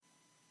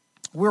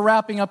We're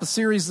wrapping up a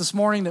series this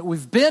morning that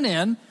we've been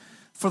in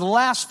for the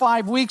last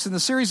 5 weeks, and the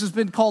series has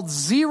been called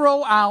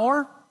 0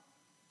 Hour.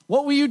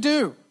 What will you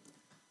do?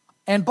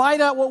 And by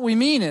that, what we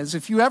mean is,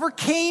 if you ever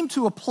came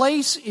to a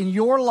place in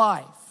your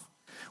life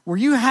where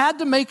you had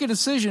to make a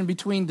decision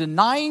between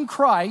denying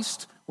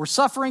Christ or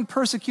suffering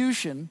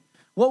persecution,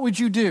 what would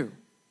you do?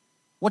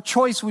 What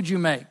choice would you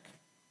make?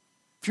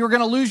 If you were going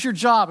to lose your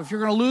job, if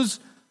you're going to lose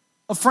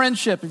a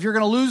friendship, if you're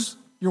going to lose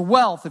your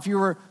wealth, if you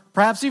were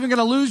perhaps even going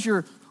to lose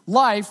your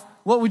life,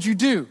 what would you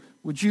do?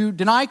 Would you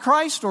deny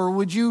Christ, or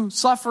would you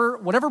suffer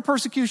whatever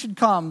persecution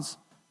comes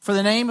for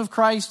the name of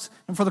Christ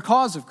and for the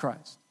cause of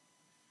Christ?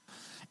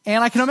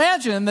 And I can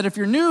imagine that if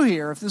you're new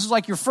here, if this is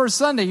like your first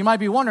Sunday, you might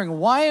be wondering,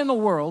 why in the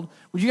world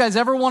would you guys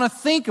ever want to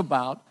think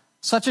about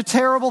such a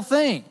terrible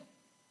thing?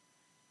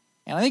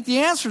 And I think the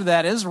answer to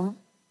that is,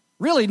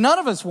 really, none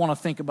of us want to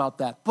think about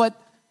that.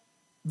 But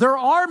there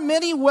are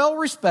many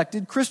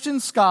well-respected Christian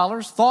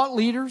scholars, thought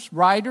leaders,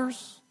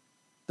 writers,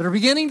 that are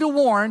beginning to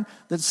warn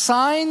that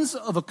signs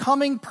of a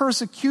coming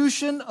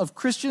persecution of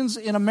Christians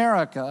in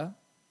America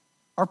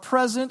are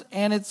present,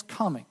 and it's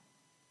coming.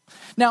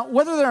 Now,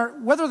 whether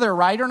they're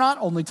right or not,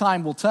 only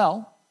time will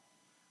tell.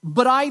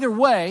 But either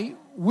way,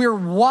 we're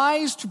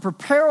wise to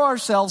prepare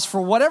ourselves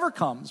for whatever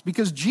comes,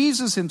 because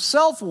Jesus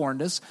himself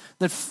warned us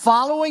that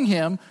following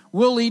him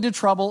will lead to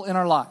trouble in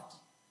our lives.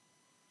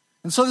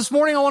 And so this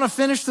morning I want to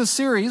finish this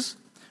series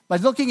by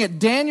looking at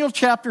Daniel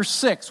chapter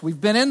 6. We've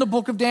been in the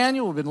book of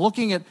Daniel. We've been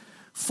looking at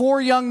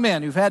 4 young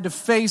men who've had to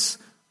face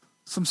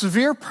some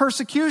severe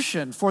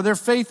persecution for their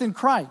faith in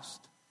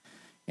Christ.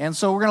 And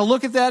so we're going to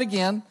look at that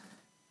again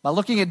by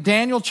looking at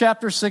Daniel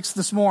chapter 6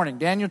 this morning.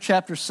 Daniel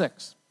chapter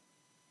 6.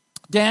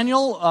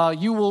 Daniel,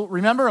 you will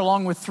remember,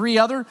 along with 3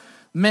 other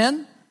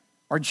men,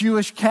 are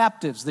Jewish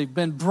captives. They've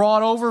been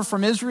brought over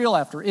from Israel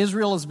after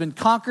Israel has been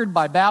conquered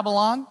by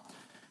Babylon.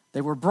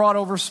 They were brought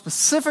over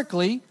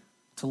specifically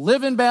to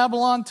live in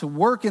Babylon, to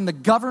work in the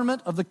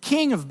government of the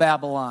king of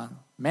Babylon,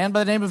 a man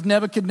by the name of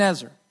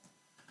Nebuchadnezzar.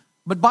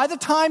 But by the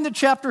time that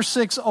chapter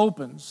 6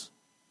 opens,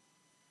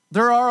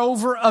 there are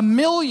over 1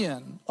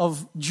 million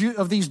of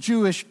these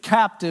Jewish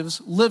captives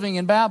living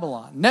in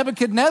Babylon.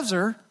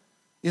 Nebuchadnezzar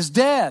is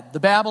dead. The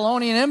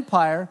Babylonian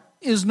Empire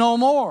is no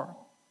more.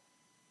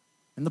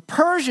 And the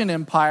Persian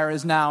Empire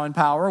is now in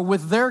power,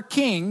 with their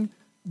king,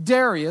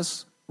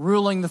 Darius,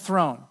 ruling the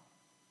throne.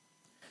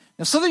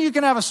 Now, so that you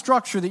can have a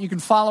structure that you can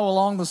follow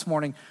along this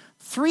morning,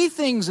 3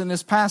 things in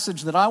this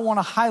passage that I want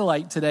to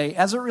highlight today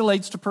as it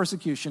relates to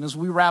persecution as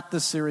we wrap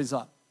this series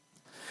up.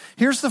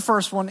 Here's the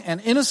first one, an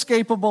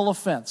inescapable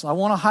offense. I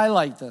want to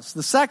highlight this.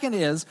 The second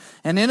is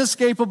an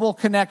inescapable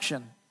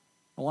connection.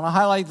 I want to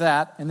highlight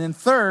that. And then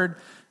third,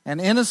 an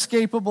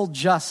inescapable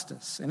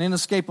justice. An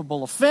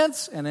inescapable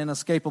offense, an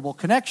inescapable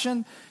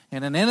connection,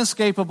 and an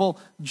inescapable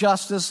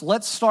justice.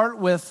 Let's start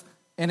with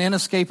an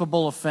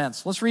inescapable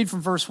offense. Let's read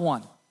from verse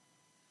 1.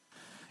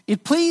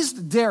 It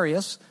pleased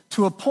Darius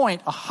to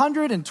appoint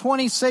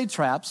 120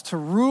 satraps to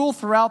rule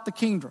throughout the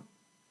kingdom,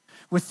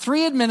 with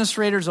 3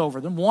 administrators over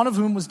them, one of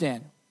whom was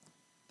Daniel.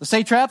 The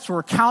satraps were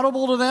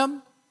accountable to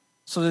them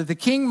so that the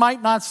king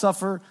might not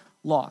suffer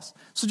loss.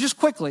 So just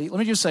quickly, let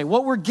me just say,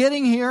 what we're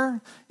getting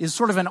here is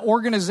sort of an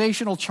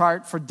organizational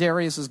chart for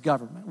Darius's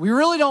government. We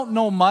really don't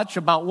know much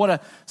about what a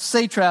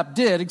satrap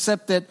did,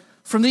 except that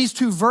from these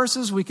 2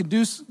 verses we can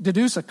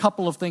deduce a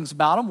couple of things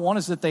about them. One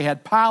is that they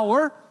had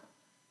power,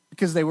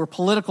 because they were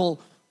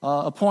political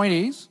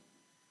appointees.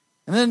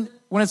 And then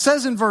when it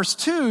says in verse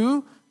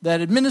 2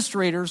 that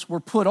administrators were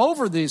put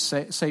over these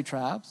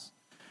satraps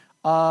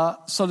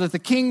so that the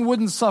king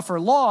wouldn't suffer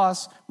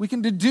loss, we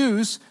can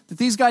deduce that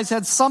these guys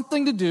had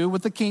something to do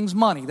with the king's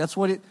money. That's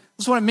what it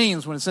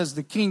means when it says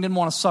the king didn't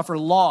want to suffer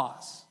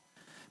loss.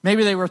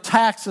 Maybe they were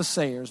tax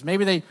assayers.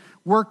 Maybe they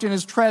worked in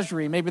his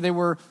treasury. Maybe they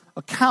were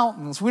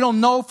accountants. We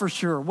don't know for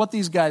sure what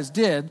these guys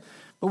did,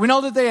 but we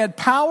know that they had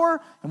power,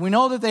 and we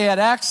know that they had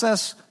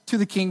access to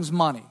the king's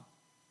money.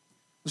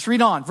 Let's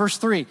read on. Verse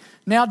 3.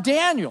 Now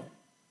Daniel,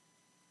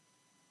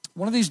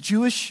 one of these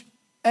Jewish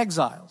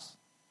exiles,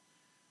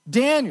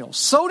 Daniel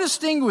so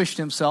distinguished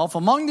himself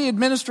among the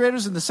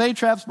administrators and the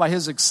satraps by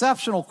his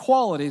exceptional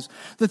qualities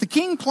that the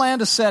king planned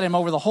to set him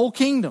over the whole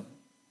kingdom.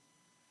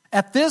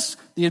 At this,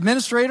 the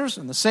administrators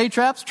and the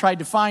satraps tried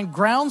to find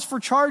grounds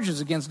for charges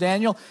against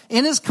Daniel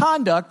in his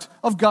conduct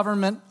of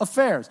government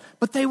affairs,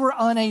 but they were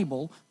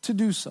unable to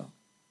do so.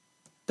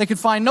 They could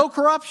find no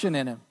corruption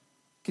in him.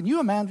 Can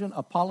you imagine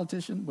a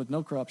politician with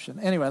no corruption?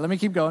 Anyway, let me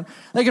keep going.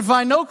 They could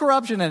find no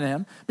corruption in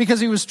him because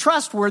he was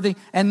trustworthy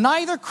and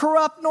neither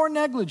corrupt nor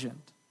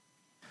negligent.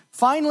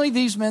 Finally,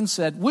 these men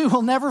said, "We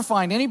will never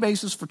find any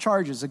basis for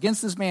charges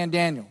against this man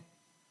Daniel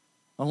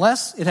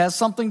unless it has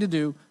something to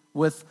do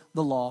with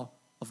the law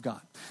of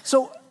God."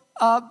 So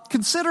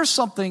consider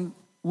something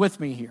with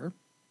me here.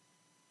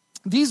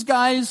 These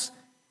guys,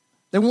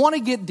 they want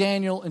to get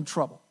Daniel in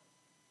trouble.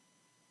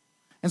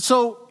 And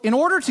so in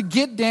order to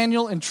get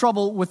Daniel in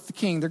trouble with the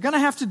king, they're going to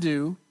have to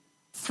do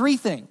 3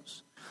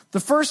 things. The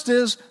first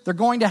is they're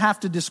going to have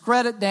to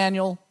discredit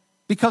Daniel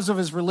because of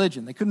his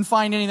religion. They couldn't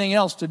find anything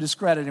else to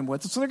discredit him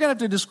with. So they're going to have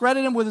to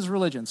discredit him with his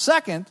religion.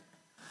 Second,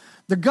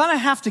 they're going to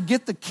have to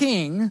get the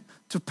king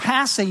to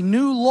pass a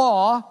new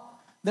law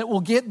that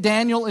will get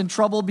Daniel in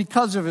trouble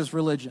because of his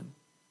religion.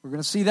 We're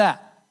going to see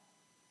that.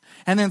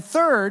 And then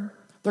third,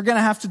 they're going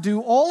to have to do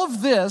all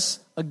of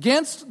this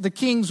against the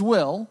king's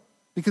will,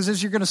 because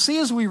as you're going to see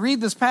as we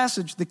read this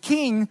passage, the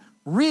king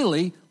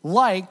really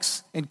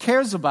likes and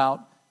cares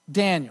about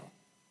Daniel.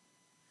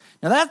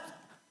 Now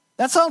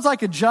that sounds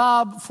like a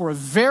job for a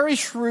very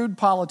shrewd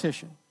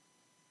politician.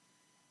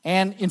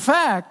 And in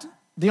fact,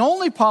 the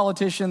only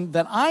politician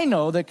that I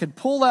know that could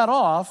pull that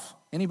off,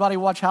 anybody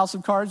watch House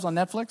of Cards on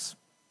Netflix?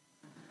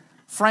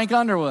 Frank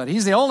Underwood.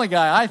 He's the only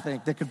guy I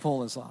think that could pull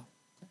this off.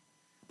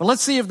 But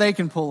let's see if they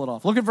can pull it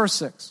off. Look at verse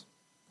 6.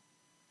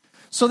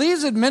 So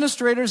these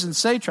administrators and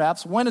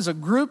satraps went as a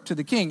group to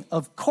the king.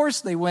 Of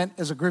course they went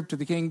as a group to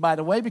the king, by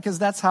the way, because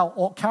that's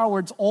how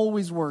cowards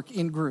always work,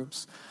 in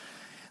groups.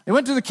 They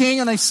went to the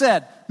king and they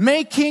said,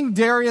 "May King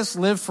Darius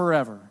live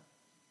forever."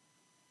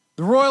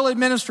 The royal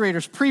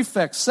administrators,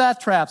 prefects,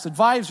 satraps,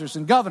 advisors,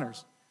 and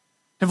governors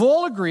have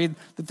all agreed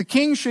that the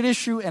king should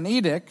issue an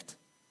edict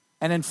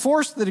and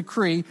enforce the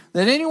decree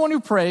that anyone who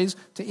prays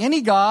to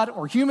any god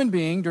or human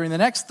being during the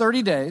next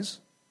 30 days,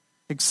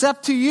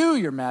 except to you,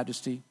 your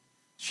majesty,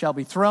 shall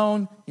be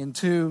thrown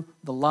into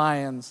the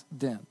lion's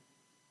den.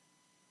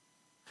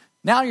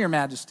 Now, your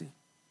majesty,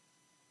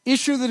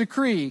 issue the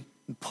decree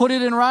and put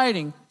it in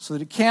writing so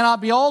that it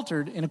cannot be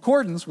altered in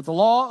accordance with the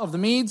law of the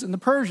Medes and the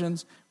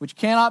Persians, which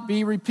cannot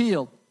be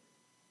repealed.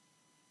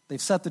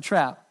 They've set the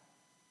trap.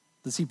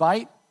 Does he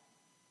bite?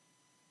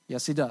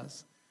 Yes, he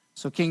does.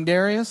 So King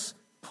Darius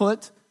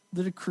put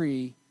the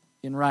decree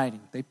in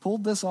writing. They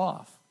pulled this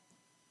off.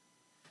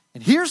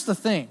 And here's the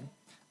thing.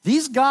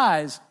 These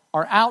guys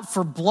are out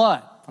for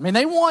blood. I mean,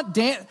 they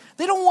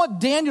don't want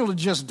Daniel to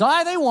just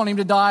die. They want him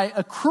to die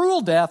a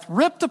cruel death,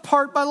 ripped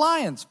apart by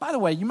lions. By the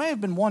way, you may have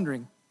been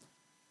wondering,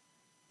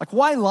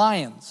 why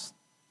lions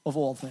of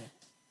all things?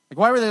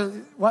 Why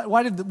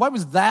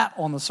was that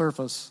on the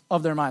surface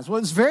of their minds? Well,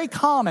 it's very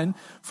common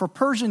for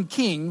Persian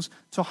kings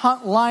to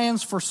hunt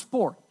lions for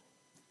sport.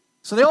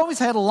 So they always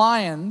had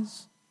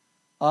lions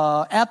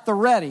at the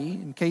ready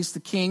in case the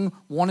king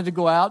wanted to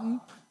go out and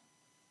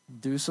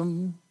do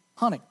some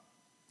hunting.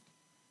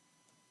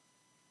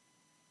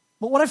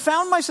 But what I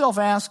found myself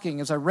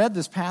asking as I read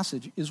this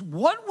passage is,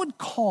 what would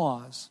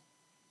cause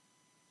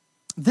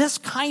this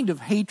kind of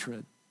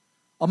hatred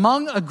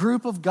among a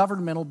group of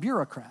governmental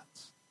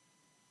bureaucrats?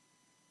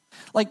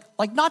 Like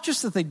not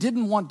just that they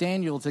didn't want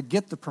Daniel to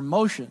get the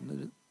promotion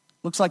that it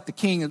looks like the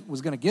king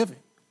was going to give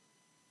him.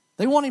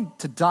 They want him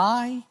to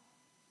die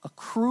a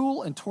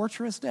cruel and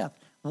torturous death.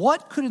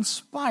 What could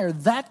inspire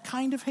that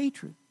kind of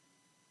hatred?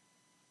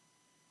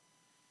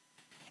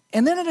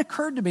 And then it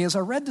occurred to me as I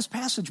read this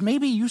passage,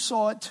 maybe you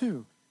saw it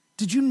too.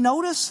 Did you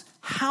notice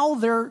how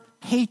their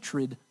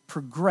hatred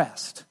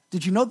progressed?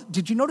 Did you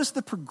notice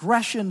the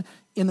progression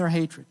in their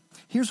hatred?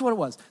 Here's what it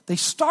was. They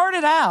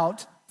started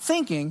out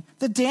thinking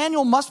that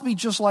Daniel must be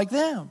just like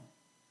them.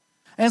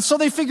 And so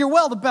they figure,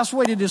 well, the best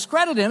way to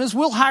discredit him is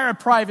we'll hire a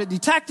private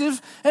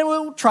detective and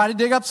we'll try to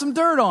dig up some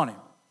dirt on him.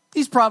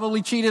 He's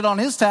probably cheated on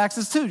his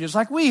taxes too, just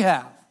like we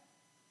have.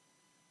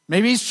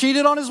 Maybe he's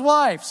cheated on his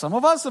wife. Some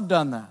of us have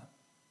done that.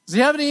 Does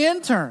he have any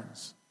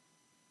interns?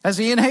 Has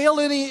he inhaled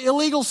any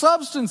illegal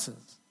substances?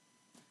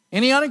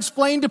 Any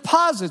unexplained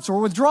deposits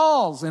or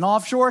withdrawals in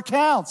offshore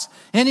accounts?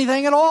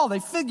 Anything at all? They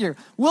figure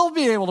we'll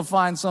be able to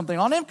find something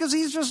on him because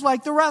he's just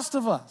like the rest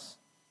of us.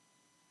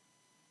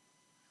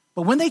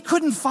 But when they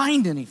couldn't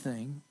find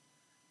anything,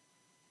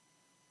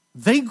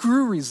 they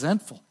grew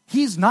resentful.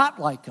 He's not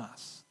like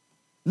us.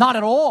 Not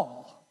at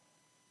all.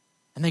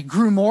 And they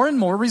grew more and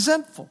more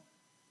resentful.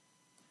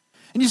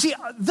 And you see,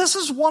 this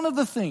is one of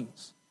the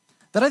things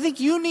that I think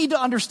you need to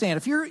understand.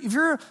 If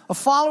you're a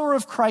follower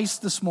of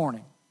Christ this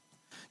morning,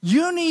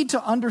 you need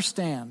to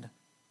understand,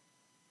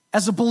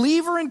 as a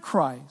believer in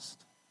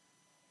Christ,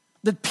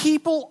 that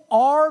people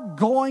are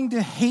going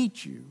to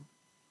hate you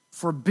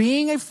for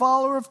being a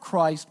follower of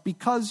Christ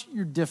because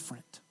you're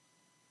different.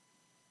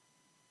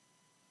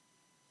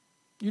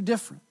 You're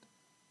different.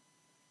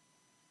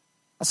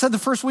 I said the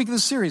first week of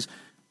this series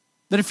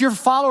that if you're a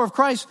follower of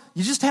Christ,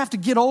 you just have to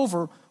get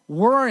over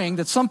worrying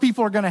that some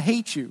people are going to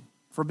hate you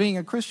for being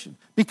a Christian,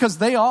 because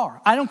they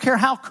are. I don't care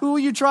how cool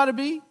you try to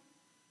be.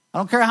 I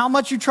don't care how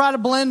much you try to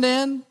blend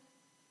in.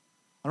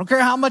 I don't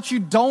care how much you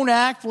don't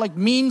act like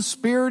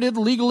mean-spirited,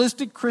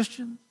 legalistic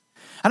Christians.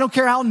 I don't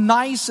care how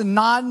nice and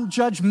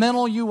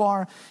non-judgmental you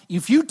are.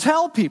 If you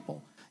tell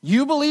people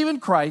you believe in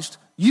Christ,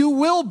 you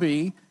will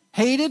be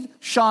hated,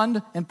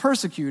 shunned, and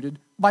persecuted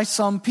by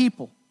some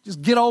people.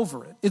 Just get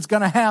over it. It's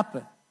going to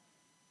happen.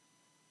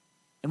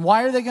 And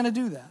why are they going to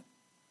do that?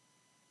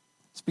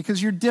 It's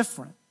because you're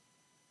different.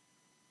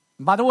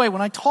 And by the way,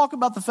 when I talk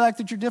about the fact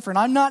that you're different,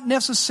 I'm not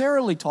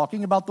necessarily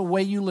talking about the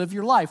way you live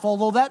your life,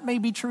 although that may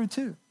be true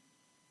too.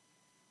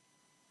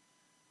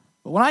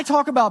 But when I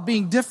talk about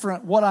being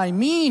different, what I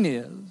mean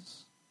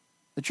is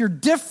that you're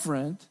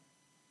different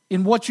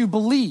in what you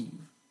believe.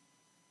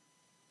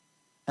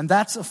 And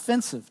that's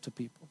offensive to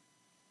people.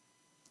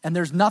 And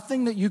there's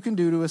nothing that you can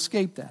do to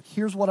escape that.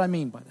 Here's what I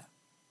mean by that.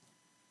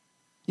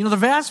 You know, the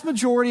vast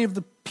majority of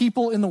the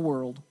people in the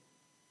world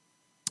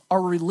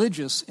are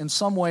religious in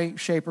some way,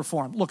 shape, or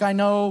form. Look, I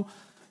know,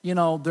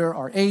 there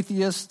are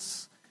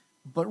atheists,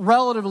 but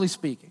relatively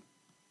speaking,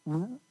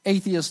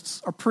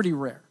 atheists are pretty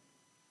rare.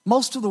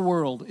 Most of the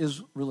world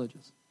is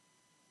religious.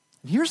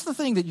 And here's the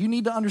thing that you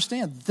need to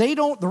understand.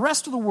 The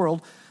rest of the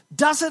world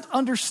doesn't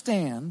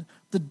understand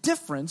the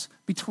difference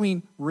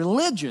between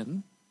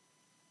religion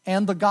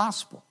and the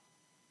gospel.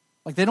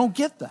 Like, they don't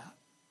get that.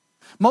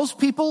 Most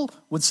people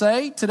would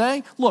say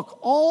today, look,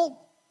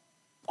 all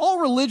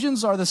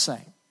religions are the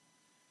same.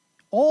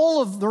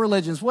 All of the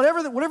religions,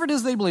 whatever it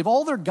is they believe,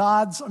 all their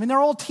gods, they're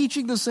all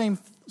teaching the same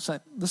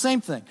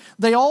thing.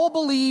 They all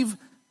believe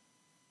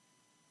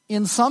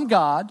in some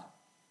God,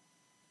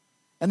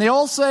 and they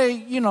all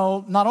say,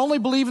 not only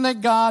believe in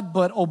that God,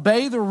 but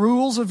obey the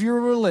rules of your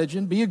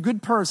religion, be a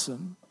good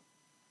person,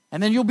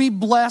 and then you'll be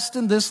blessed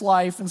in this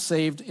life and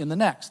saved in the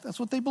next. That's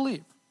what they believe.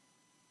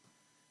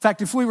 In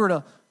fact, if we were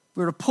to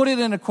put it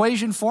in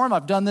equation form,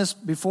 I've done this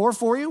before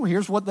for you,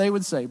 here's what they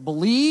would say.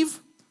 Believe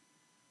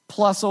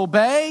plus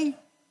obey,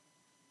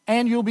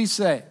 and you'll be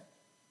saved.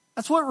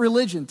 That's what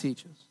religion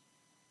teaches.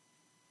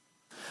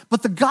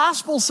 But the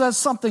gospel says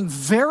something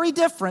very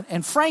different,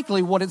 and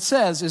frankly, what it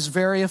says is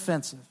very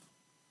offensive.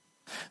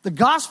 The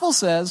gospel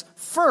says,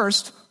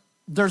 first,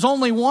 there's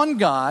only one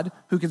God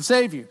who can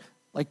save you.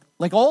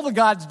 Like all the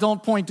gods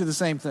don't point to the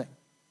same thing.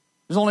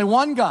 There's only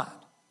one God.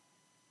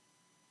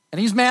 And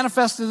he's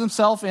manifested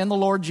himself in the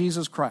Lord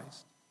Jesus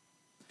Christ.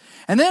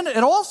 And then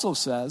it also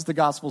says, the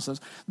gospel says,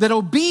 that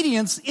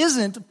obedience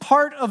isn't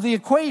part of the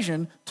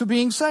equation to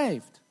being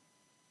saved.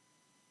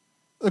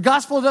 The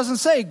gospel doesn't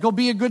say, go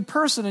be a good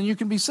person and you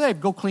can be saved.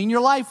 Go clean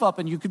your life up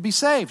and you could be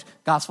saved.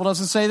 The gospel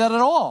doesn't say that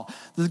at all.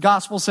 The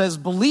gospel says,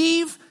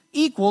 believe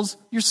equals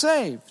you're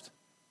saved.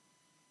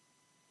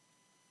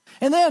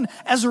 And then,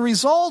 as a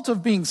result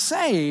of being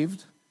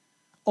saved,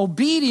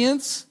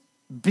 obedience,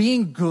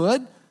 being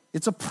good,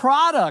 it's a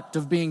product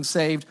of being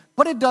saved,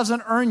 but it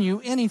doesn't earn you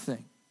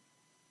anything.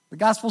 The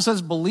gospel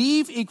says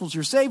believe equals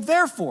you're saved.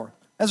 Therefore,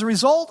 as a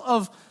result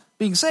of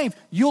being saved,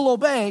 you'll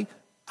obey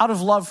out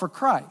of love for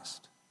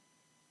Christ.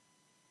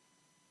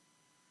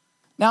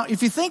 Now,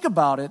 if you think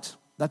about it,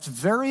 that's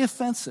very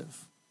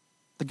offensive.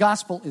 The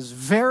gospel is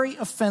very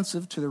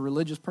offensive to the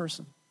religious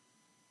person.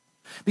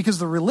 Because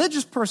the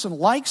religious person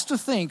likes to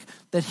think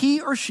that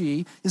he or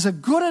she is a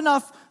good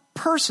enough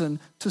person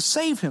to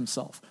save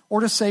himself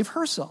or to save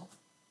herself.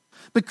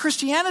 But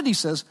Christianity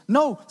says,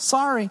 no,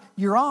 sorry,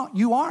 you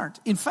aren't.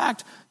 In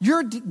fact,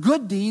 your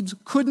good deeds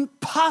couldn't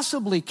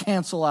possibly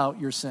cancel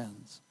out your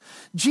sins.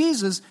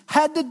 Jesus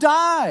had to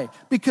die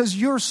because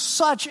you're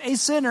such a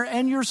sinner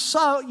and you're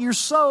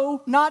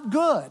so not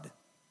good.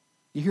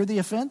 You hear the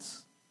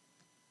offense?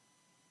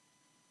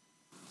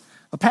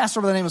 A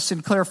pastor by the name of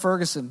Sinclair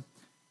Ferguson,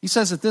 he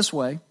says it this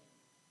way: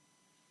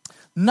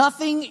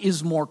 nothing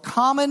is more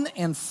common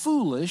and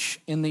foolish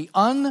in the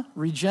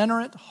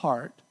unregenerate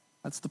heart,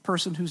 that's the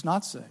person who's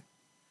not saved,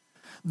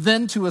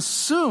 than to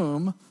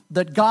assume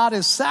that God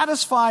is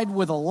satisfied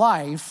with a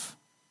life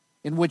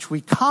in which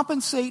we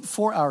compensate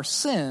for our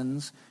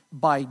sins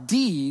by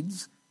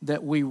deeds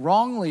that we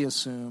wrongly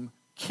assume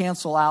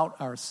cancel out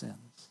our sins.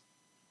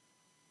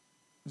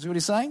 You see what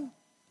he's saying?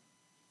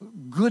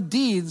 Good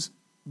deeds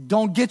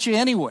don't get you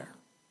anywhere.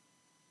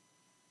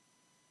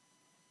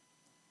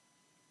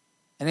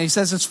 And he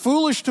says it's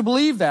foolish to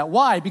believe that.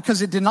 Why?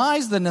 Because it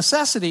denies the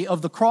necessity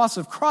of the cross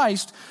of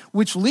Christ,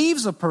 which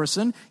leaves a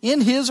person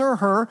in his or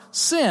her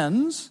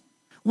sins,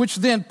 which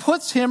then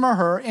puts him or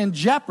her in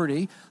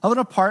jeopardy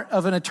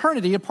of an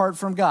eternity apart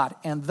from God.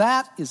 And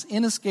that is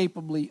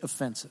inescapably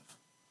offensive.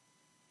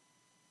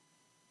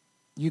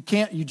 You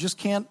just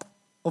can't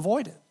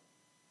avoid it.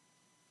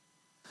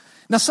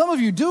 Now, some of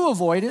you do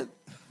avoid it.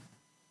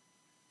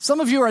 Some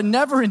of you are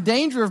never in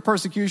danger of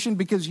persecution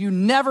because you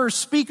never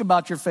speak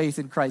about your faith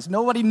in Christ.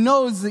 Nobody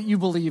knows that you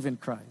believe in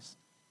Christ.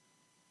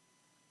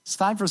 It's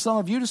time for some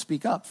of you to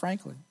speak up,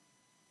 frankly.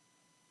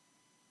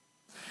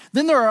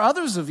 Then there are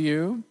others of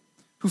you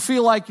who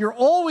feel like you're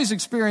always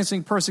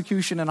experiencing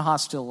persecution and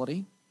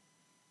hostility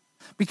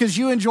because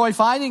you enjoy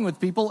fighting with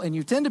people and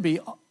you tend to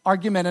be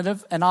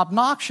argumentative and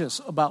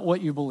obnoxious about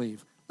what you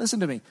believe. Listen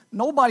to me.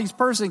 Nobody's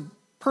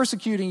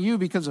persecuting you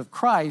because of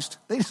Christ.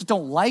 They just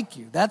don't like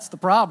you. That's the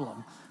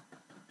problem.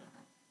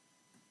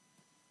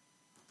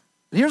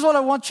 But here's what I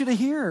want you to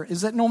hear,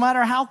 is that no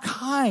matter how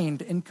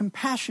kind and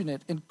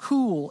compassionate and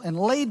cool and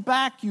laid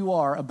back you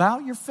are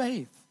about your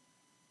faith,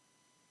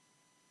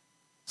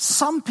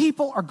 some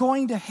people are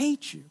going to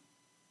hate you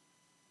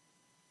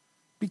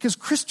because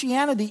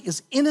Christianity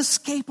is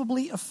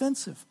inescapably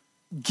offensive.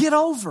 Get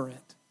over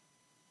it.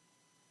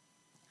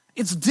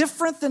 It's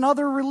different than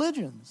other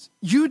religions.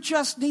 You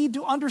just need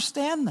to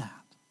understand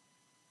that.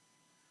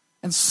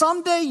 And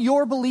someday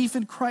your belief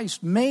in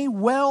Christ may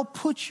well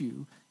put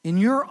you in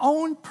your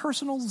own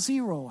personal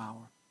 0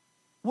 hour.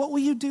 What will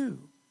you do?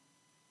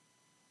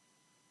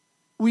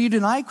 Will you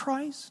deny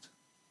Christ?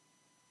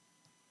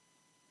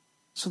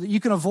 so that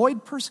you can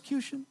avoid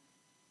persecution?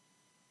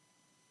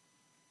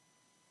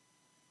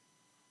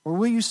 Or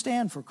will you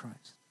stand for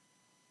Christ,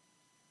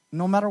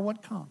 no matter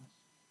what comes?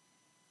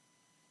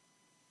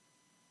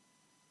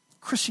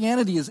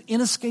 Christianity is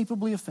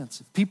inescapably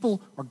offensive.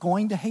 People are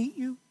going to hate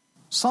you.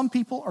 Some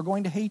people are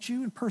going to hate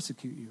you and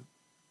persecute you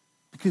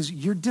because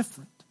you're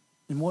different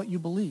in what you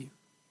believe.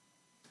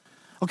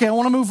 Okay, I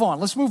want to move on.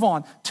 Let's move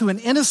on to an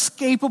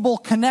inescapable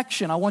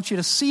connection. I want you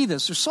to see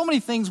this. There's so many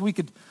things we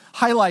could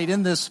highlight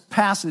in this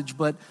passage,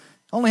 but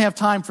I only have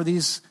time for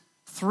these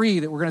three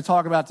that we're going to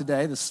talk about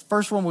today. This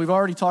first one we've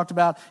already talked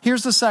about.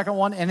 Here's the second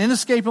one, an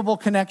inescapable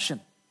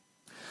connection.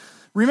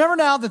 Remember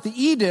now that the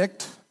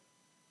edict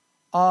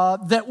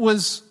that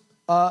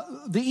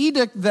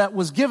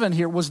was given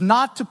here was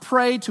not to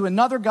pray to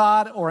another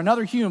god or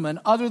another human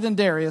other than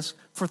Darius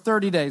for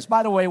 30 days.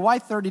 By the way, why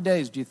 30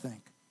 days, do you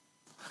think?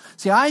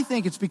 See, I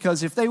think it's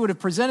because if they would have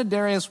presented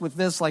Darius with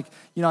this, like,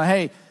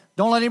 hey,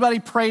 don't let anybody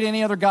pray to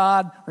any other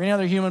god or any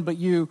other human but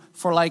you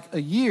for like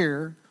a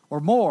year or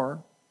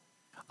more,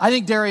 I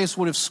think Darius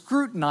would have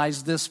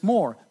scrutinized this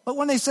more. But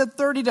when they said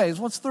 30 days,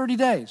 what's 30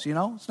 days?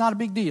 It's not a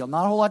big deal,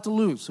 not a whole lot to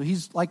lose. So he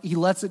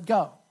lets it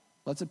go.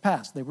 Lets it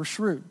pass. They were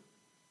shrewd.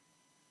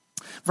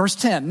 Verse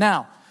 10,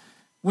 now,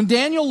 when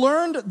Daniel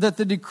learned that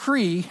the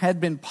decree had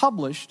been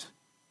published,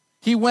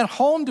 he went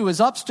home to his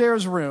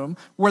upstairs room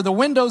where the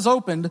windows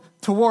opened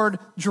toward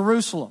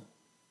Jerusalem.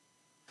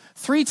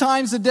 3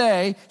 times a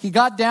day, he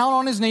got down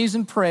on his knees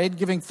and prayed,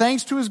 giving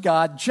thanks to his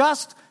God,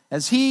 just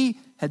as he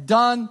had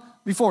done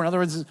before. In other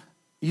words,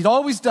 he'd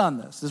always done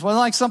this. This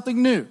wasn't like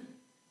something new,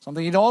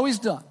 something he'd always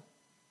done.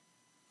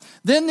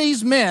 Then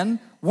these men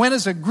went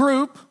as a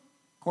group.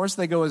 Of course,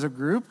 they go as a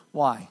group.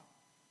 Why?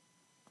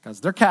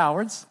 Because they're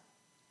cowards.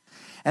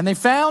 And they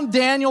found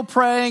Daniel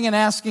praying and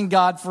asking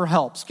God for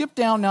help. Skip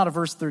down now to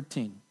verse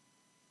 13.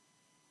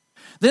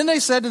 Then they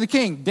said to the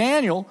king,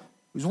 Daniel,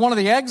 who's one of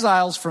the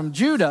exiles from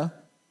Judah,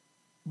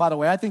 by the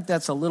way, I think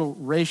that's a little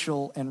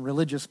racial and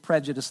religious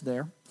prejudice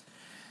there.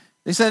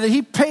 They said that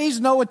he pays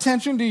no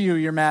attention to you,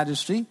 your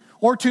majesty,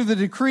 or to the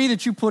decree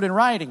that you put in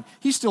writing.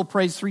 He still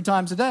prays 3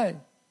 times a day.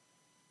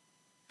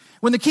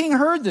 When the king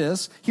heard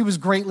this, he was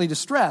greatly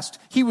distressed.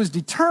 He was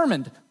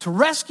determined to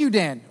rescue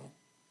Daniel,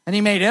 and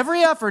he made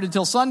every effort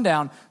until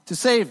sundown to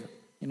save him.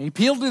 He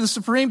appealed to the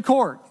Supreme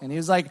Court, and he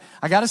was like,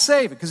 I got to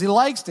save it, because he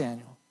likes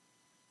Daniel.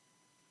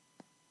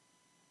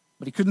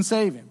 But he couldn't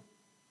save him.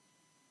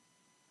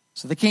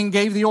 So the king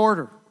gave the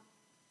order,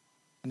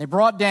 and they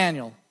brought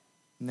Daniel,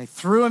 and they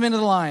threw him into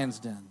the lion's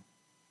den.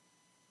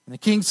 And the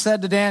king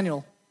said to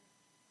Daniel,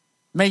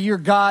 may your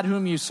God,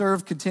 whom you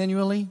serve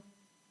continually,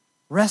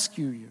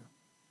 rescue you.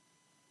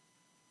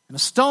 And a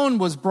stone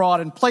was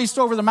brought and placed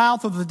over the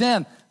mouth of the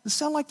den. Does this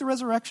sound like the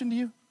resurrection to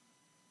you?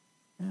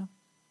 Yeah.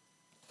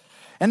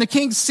 And the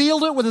king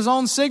sealed it with his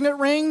own signet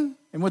ring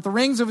and with the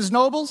rings of his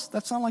nobles.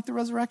 That sound like the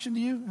resurrection to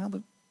you? How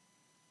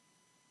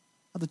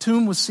the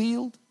tomb was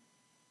sealed?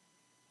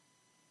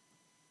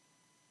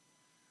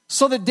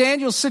 So that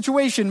Daniel's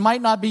situation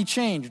might not be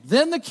changed.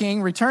 Then the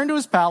king returned to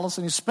his palace,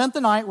 and he spent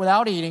the night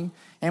without eating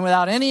and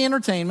without any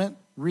entertainment.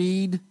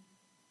 Read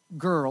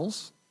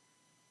girls.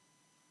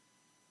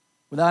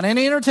 Without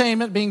any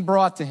entertainment being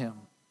brought to him.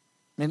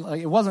 I mean,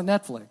 it wasn't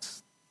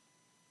Netflix.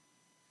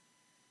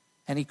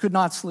 And he could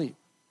not sleep.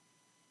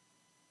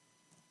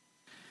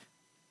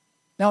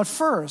 Now at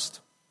first,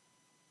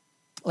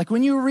 like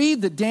when you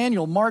read that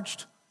Daniel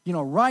marched,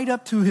 right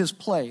up to his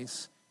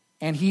place,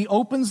 and he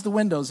opens the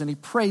windows and he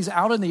prays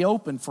out in the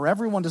open for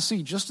everyone to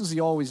see, just as he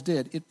always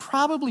did, it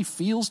probably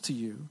feels to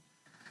you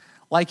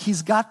like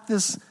he's got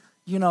this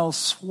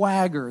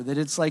swagger, that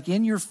it's like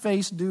in your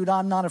face, dude,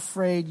 I'm not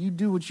afraid. You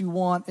do what you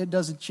want. It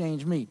doesn't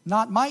change me.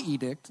 Not my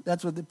edict.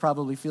 That's what it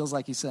probably feels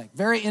like he's saying.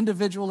 Very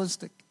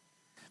individualistic.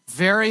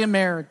 Very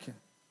American.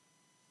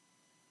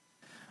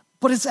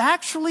 But it's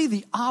actually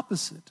the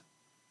opposite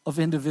of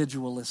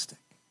individualistic.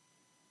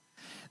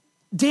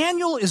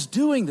 Daniel is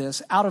doing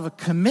this out of a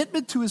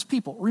commitment to his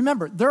people.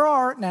 Remember, there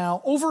are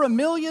now over 1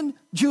 million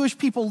Jewish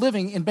people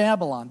living in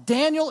Babylon.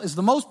 Daniel is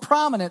the most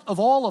prominent of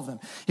all of them.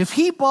 If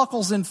he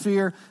buckles in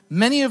fear,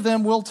 many of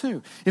them will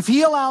too. If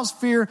he allows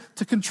fear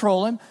to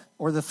control him,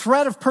 or the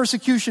threat of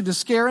persecution to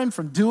scare him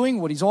from doing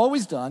what he's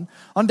always done,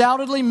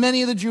 undoubtedly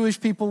many of the Jewish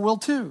people will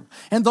too.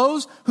 And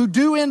those who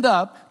do end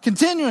up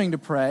continuing to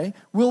pray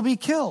will be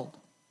killed.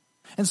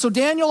 And so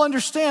Daniel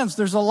understands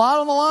there's a lot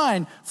on the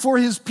line for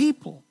his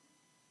people.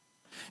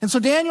 And so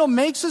Daniel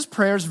makes his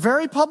prayers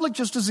very public,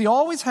 just as he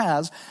always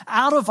has,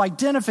 out of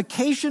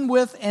identification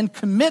with and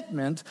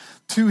commitment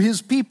to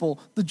his people,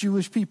 the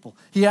Jewish people.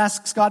 He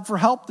asks God for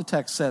help, the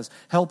text says.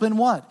 Help in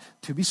what?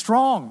 To be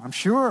strong, I'm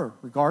sure,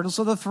 regardless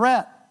of the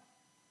threat.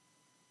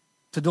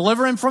 To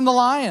deliver him from the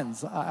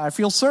lions, I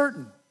feel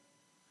certain.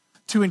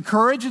 To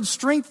encourage and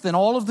strengthen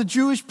all of the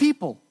Jewish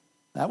people.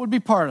 That would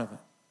be part of it.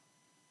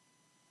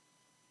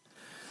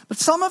 But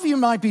some of you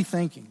might be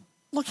thinking,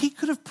 look, he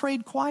could have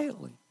prayed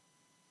quietly.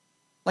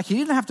 Like he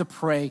didn't have to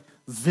pray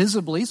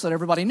visibly so that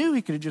everybody knew.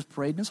 He could have just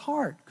prayed in his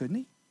heart, couldn't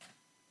he?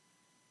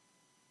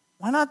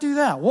 Why not do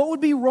that? What would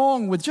be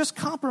wrong with just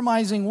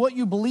compromising what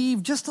you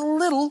believe just a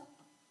little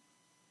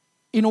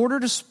in order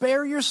to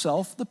spare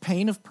yourself the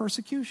pain of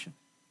persecution?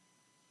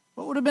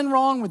 What would have been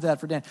wrong with that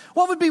for Dan?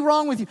 What would be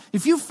wrong with you?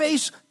 If you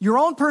face your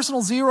own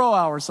personal 0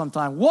 hour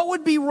sometime, what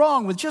would be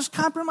wrong with just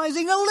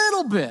compromising a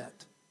little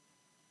bit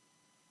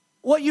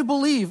what you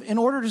believe in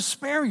order to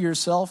spare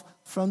yourself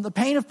from the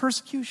pain of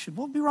persecution?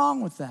 What would be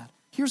wrong with that?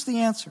 Here's the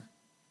answer.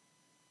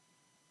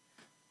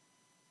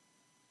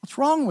 What's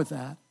wrong with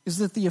that is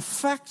that the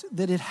effect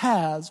that it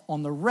has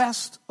on the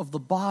rest of the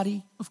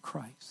body of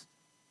Christ.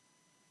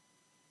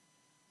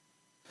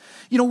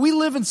 You know, we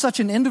live in such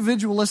an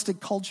individualistic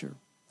culture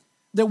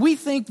that we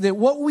think that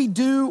what we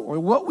do or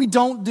what we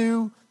don't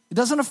do, it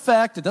doesn't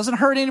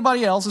hurt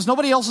anybody else, it's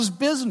nobody else's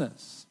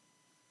business.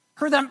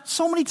 Heard that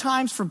so many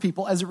times from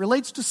people as it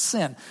relates to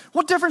sin.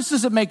 What difference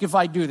does it make if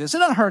I do this? It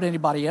doesn't hurt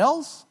anybody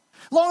else.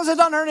 As long as it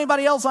doesn't hurt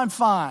anybody else, I'm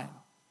fine.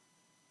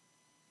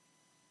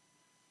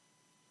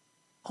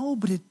 Oh,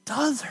 but it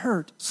does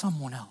hurt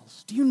someone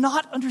else. Do you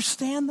not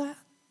understand that?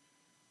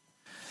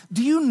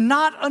 Do you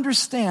not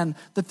understand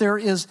that there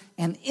is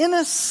an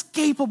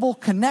inescapable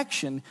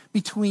connection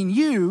between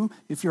you,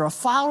 if you're a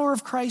follower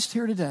of Christ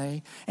here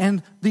today,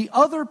 and the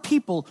other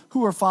people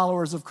who are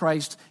followers of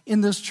Christ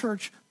in this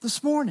church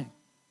this morning?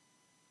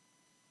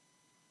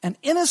 An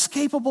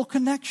inescapable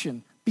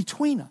connection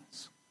between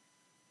us.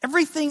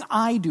 Everything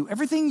I do,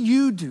 everything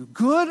you do,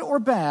 good or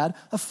bad,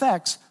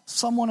 affects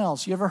someone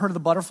else. You ever heard of the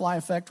butterfly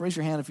effect? Raise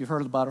your hand if you've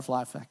heard of the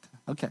butterfly effect.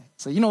 Okay,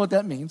 so you know what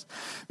that means.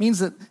 It means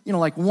that,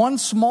 like one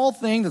small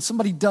thing that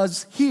somebody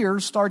does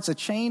here starts a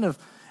chain of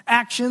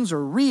actions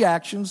or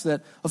reactions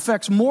that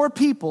affects more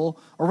people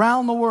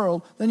around the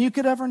world than you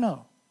could ever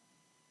know.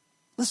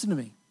 Listen to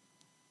me.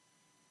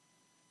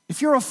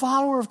 If you're a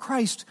follower of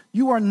Christ,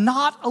 you are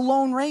not a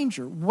lone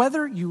ranger.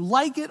 Whether you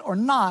like it or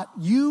not,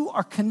 you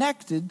are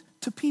connected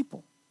to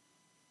people.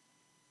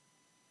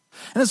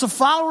 And as a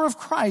follower of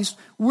Christ,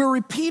 we're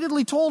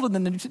repeatedly told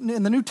in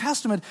the New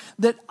Testament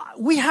that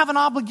we have an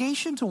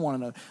obligation to one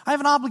another. I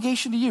have an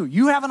obligation to you.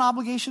 You have an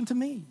obligation to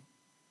me.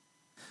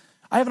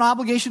 I have an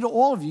obligation to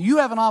all of you. You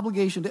have an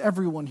obligation to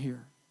everyone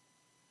here.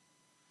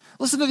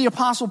 Listen to the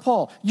Apostle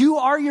Paul. You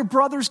are your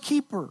brother's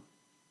keeper,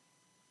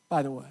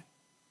 by the way.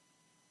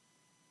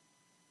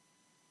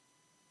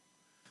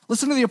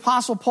 Listen to the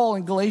Apostle Paul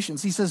in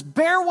Galatians. He says,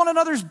 bear one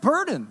another's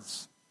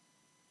burdens,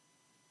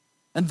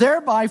 and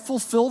thereby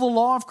fulfill the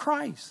law of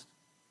Christ.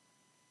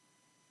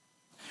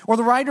 Or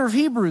the writer of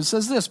Hebrews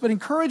says this, but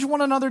encourage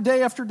one another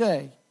day after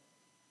day,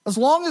 as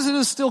long as it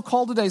is still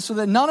called today, so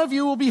that none of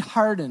you will be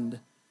hardened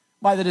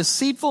by the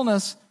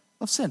deceitfulness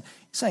of sin.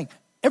 He's saying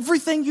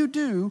everything you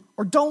do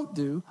or don't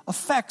do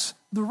affects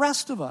the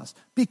rest of us,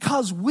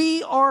 because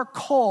we are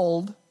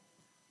called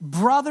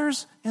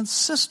brothers and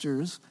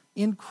sisters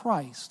in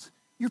Christ.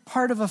 You're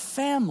part of a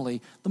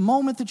family. The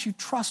moment that you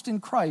trust in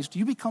Christ,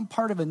 you become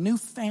part of a new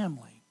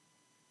family.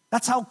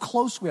 That's how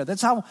close we are.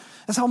 That's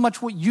how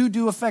much what you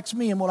do affects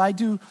me and what I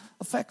do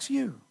affects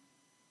you.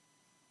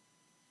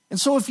 And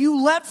so if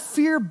you let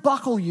fear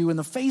buckle you in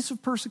the face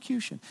of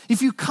persecution,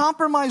 if you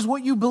compromise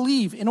what you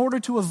believe in order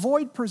to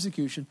avoid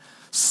persecution,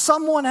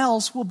 someone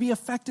else will be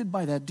affected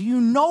by that. Do you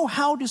know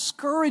how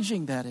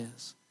discouraging that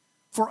is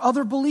for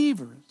other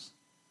believers?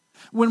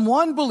 When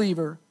one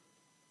believer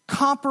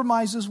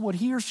compromises what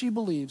he or she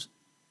believes,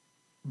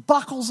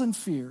 buckles in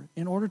fear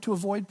in order to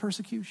avoid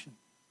persecution.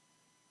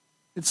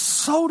 It's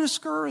so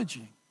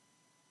discouraging.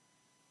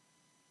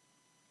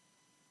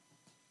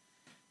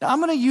 Now, I'm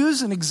going to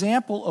use an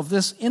example of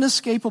this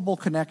inescapable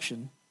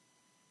connection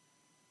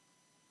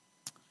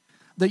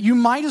that you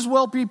might as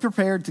well be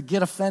prepared to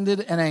get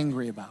offended and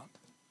angry about.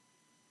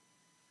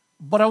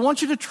 But I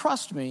want you to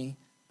trust me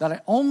that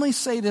I only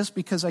say this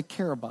because I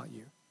care about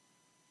you.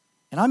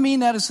 And I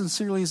mean that as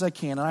sincerely as I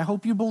can, and I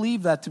hope you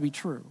believe that to be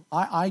true.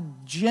 I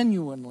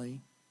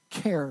genuinely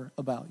care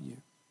about you.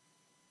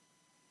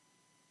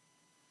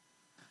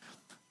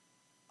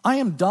 I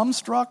am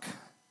dumbstruck,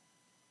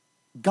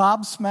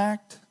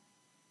 gobsmacked,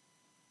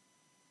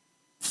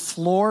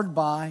 floored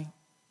by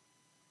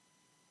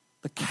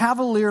the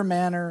cavalier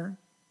manner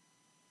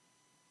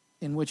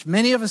in which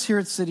many of us here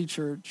at City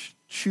Church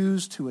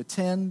choose to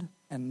attend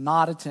and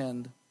not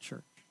attend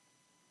church.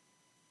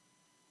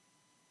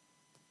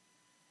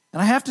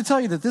 And I have to tell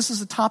you that this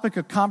is a topic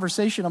of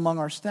conversation among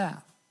our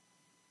staff.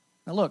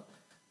 Now look,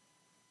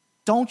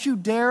 don't you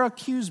dare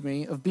accuse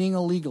me of being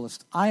a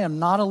legalist. I am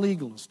not a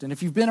legalist. And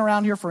if you've been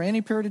around here for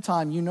any period of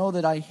time, you know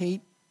that I hate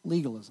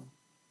legalism.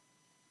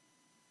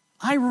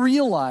 I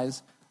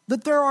realize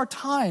that there are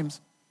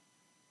times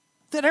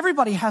that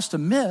everybody has to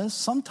miss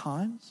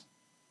sometimes.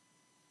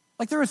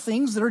 Like there are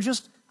things that are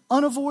just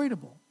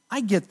unavoidable. I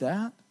get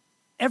that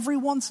every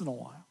once in a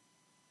while.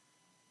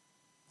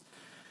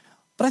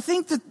 But I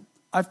think that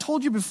I've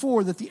told you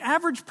before that the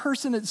average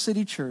person at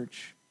City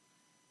Church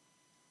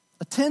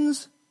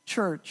attends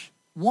church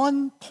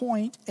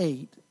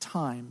 1.8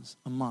 times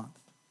a month.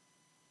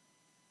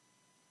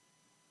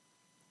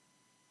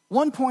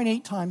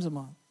 1.8 times a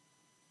month.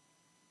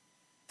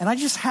 And I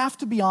just have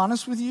to be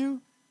honest with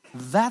you,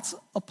 that's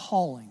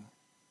appalling.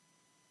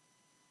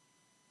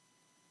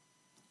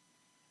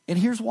 And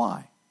here's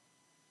why.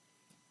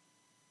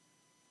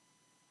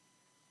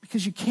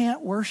 Because you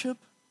can't worship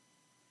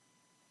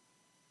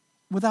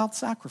without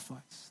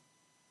sacrifice.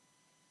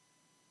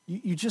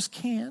 You just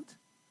can't.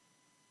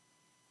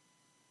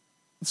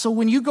 And so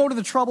when you go to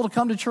the trouble to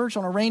come to church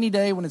on a rainy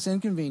day when it's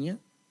inconvenient,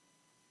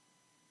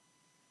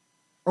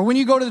 or when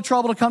you go to the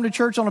trouble to come to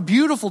church on a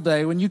beautiful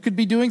day when you could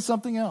be doing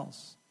something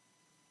else,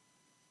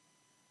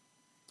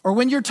 or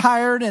when you're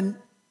tired and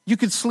you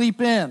could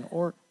sleep in,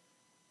 or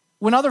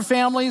when other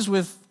families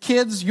with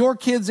kids, your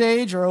kids'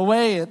 age, are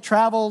away at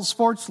travel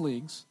sports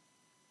leagues,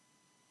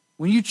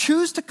 when you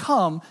choose to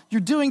come,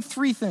 you're doing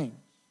three things.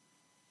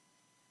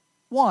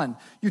 One,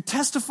 you're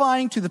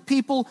testifying to the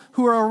people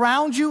who are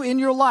around you in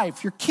your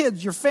life, your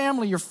kids, your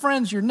family, your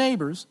friends, your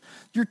neighbors.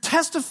 You're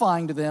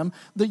testifying to them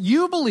that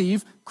you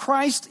believe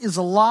Christ is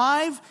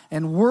alive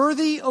and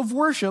worthy of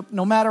worship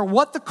no matter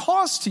what the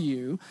cost to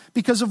you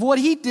because of what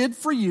he did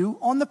for you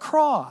on the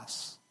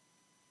cross.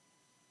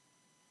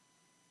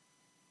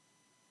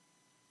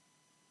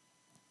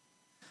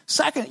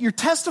 Second, you're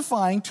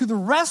testifying to the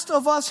rest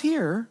of us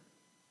here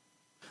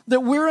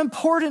that we're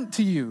important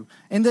to you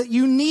and that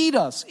you need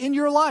us in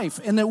your life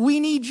and that we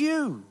need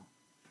you.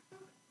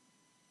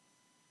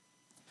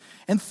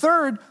 And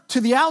third,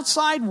 to the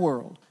outside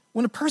world,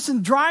 when a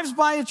person drives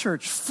by a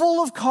church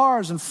full of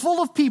cars and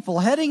full of people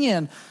heading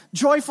in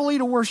joyfully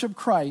to worship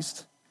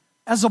Christ,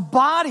 as a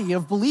body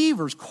of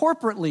believers,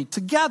 corporately,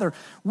 together,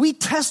 we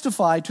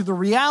testify to the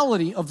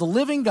reality of the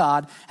living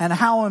God and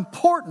how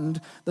important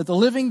that the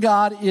living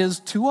God is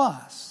to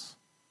us.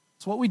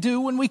 It's what we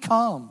do when we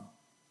come.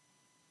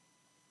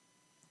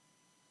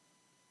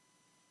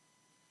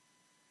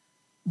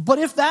 But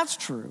if that's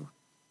true,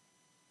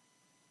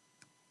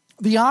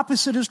 the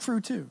opposite is true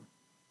too.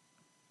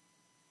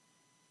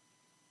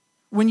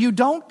 When you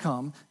don't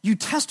come, you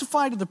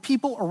testify to the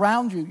people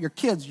around you, your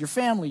kids, your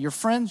family, your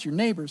friends, your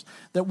neighbors,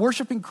 that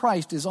worshiping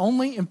Christ is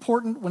only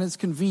important when it's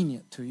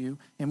convenient to you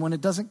and when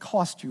it doesn't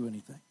cost you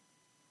anything.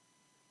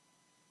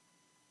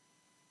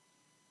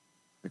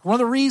 Like one of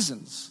the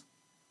reasons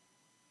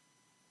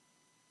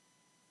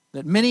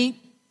that many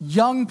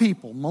young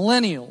people,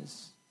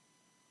 millennials,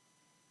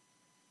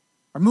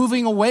 are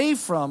moving away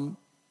from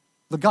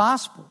the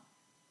gospel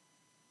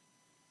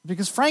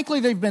because, frankly,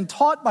 they've been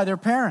taught by their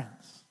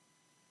parents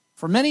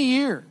for many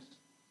years.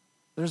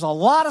 There's a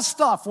lot of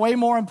stuff way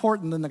more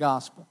important than the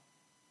gospel.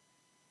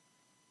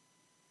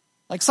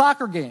 Like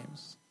soccer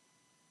games,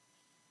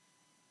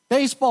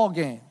 baseball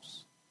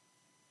games,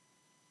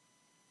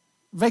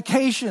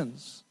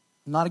 vacations.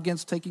 I'm not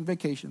against taking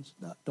vacations.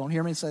 No, don't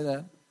hear me say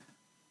that.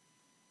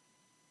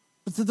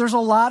 But there's a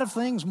lot of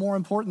things more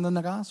important than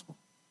the gospel.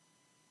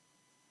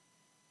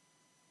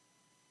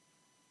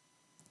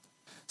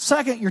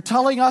 Second, you're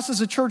telling us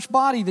as a church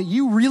body that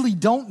you really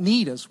don't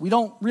need us. We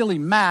don't really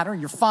matter.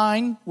 You're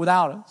fine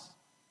without us.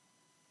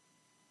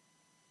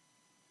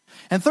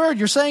 And third,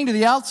 you're saying to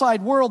the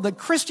outside world that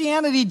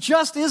Christianity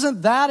just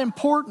isn't that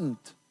important.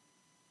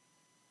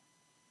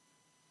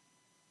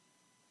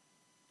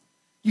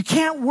 You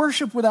can't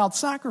worship without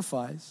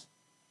sacrifice.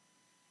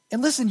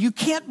 And listen, you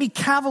can't be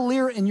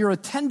cavalier in your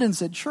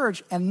attendance at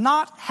church and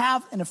not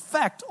have an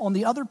effect on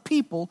the other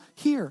people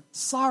here.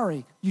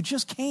 Sorry, you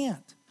just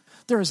can't.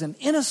 There is an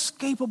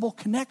inescapable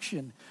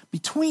connection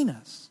between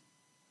us.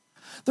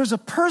 There's a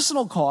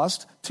personal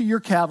cost to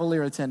your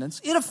cavalier attendance.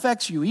 It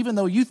affects you, even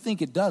though you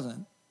think it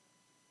doesn't.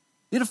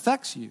 It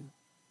affects you.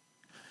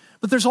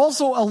 But there's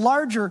also a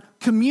larger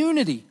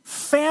community,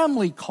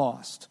 family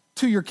cost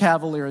to your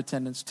cavalier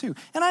attendance too.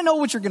 And I know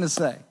what you're going to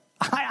say.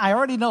 I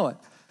already know it.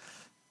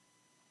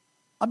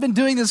 I've been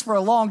doing this for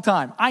a long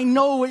time. I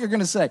know what you're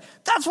going to say.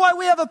 That's why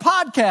we have a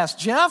podcast,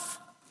 Jeff.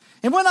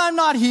 And when I'm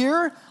not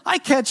here, I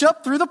catch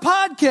up through the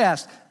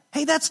podcast.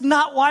 Hey, that's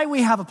not why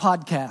we have a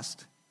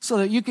podcast, so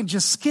that you can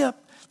just skip.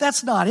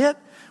 That's not it.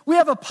 We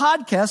have a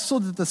podcast so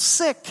that the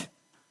sick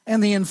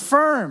and the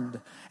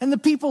infirmed and the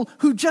people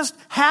who just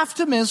have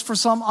to miss for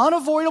some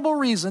unavoidable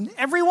reason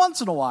every once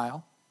in a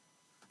while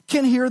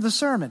can hear the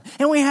sermon.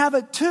 And we have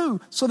it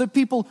too so that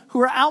people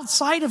who are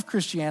outside of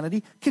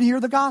Christianity can hear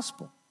the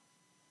gospel.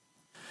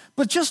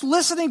 But just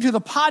listening to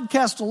the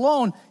podcast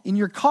alone in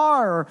your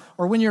car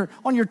or when you're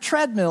on your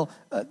treadmill,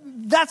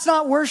 that's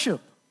not worship.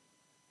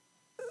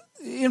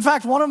 In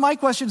fact, one of my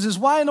questions is,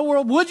 why in the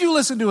world would you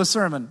listen to a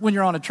sermon when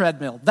you're on a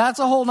treadmill? That's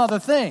a whole other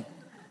thing.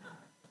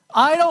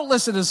 I don't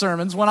listen to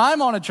sermons when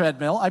I'm on a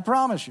treadmill, I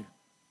promise you.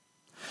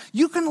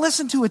 You can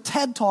listen to a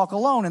TED Talk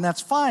alone, and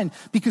that's fine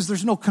because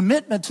there's no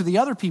commitment to the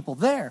other people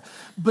there.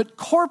 But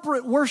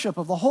corporate worship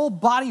of the whole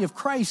body of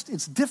Christ,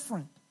 it's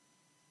different.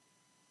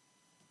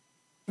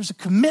 There's a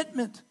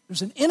commitment.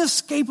 There's an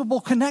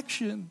inescapable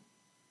connection.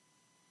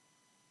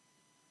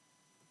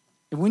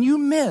 And when you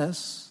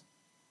miss,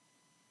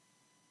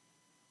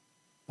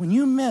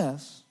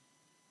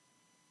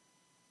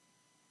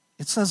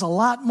 it says a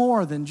lot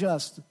more than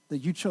just that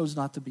you chose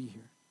not to be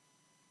here.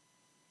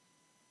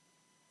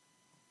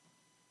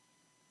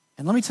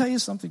 And let me tell you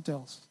something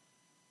else.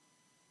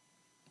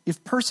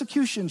 If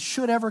persecution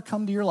should ever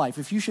come to your life,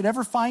 if you should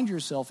ever find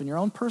yourself in your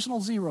own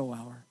personal 0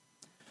 hour,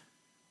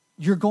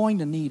 you're going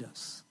to need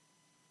us.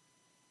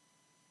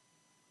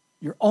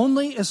 You're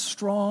only as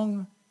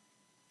strong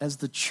as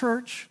the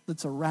church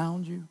that's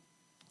around you.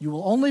 You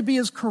will only be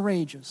as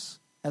courageous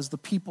as the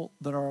people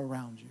that are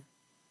around you.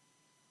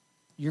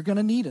 You're going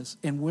to need us,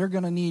 and we're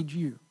going to need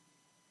you.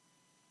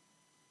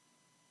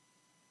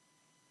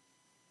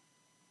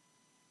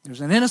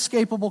 There's an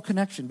inescapable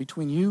connection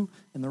between you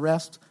and the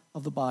rest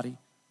of the body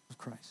of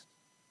Christ.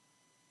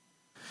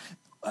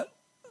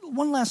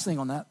 One last thing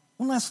on that.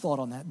 One last thought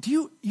on that.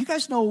 Do you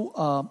guys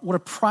know what a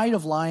pride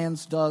of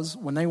lions does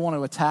when they want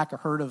to attack a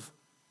herd of,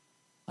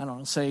 I don't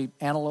know, say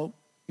antelope?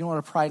 You know what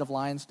a pride of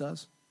lions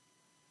does?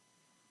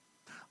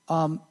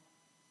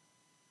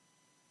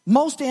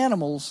 Most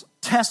animals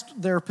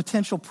test their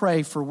potential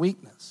prey for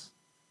weakness.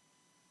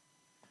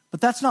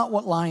 But that's not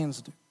what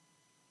lions do.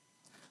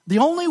 The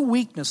only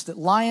weakness that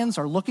lions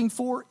are looking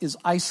for is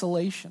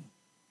isolation.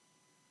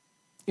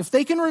 If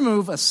they can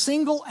remove a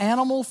single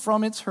animal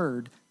from its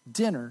herd,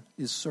 dinner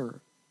is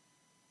served.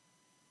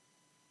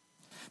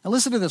 Now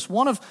listen to this.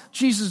 One of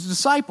Jesus'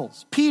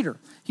 disciples, Peter,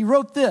 he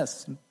wrote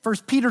this in 1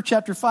 Peter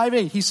chapter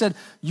 5:8. He said,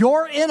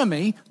 "Your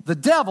enemy, the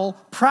devil,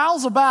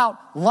 prowls about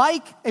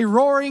like a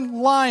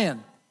roaring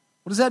lion."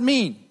 What does that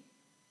mean?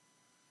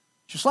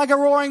 Just like a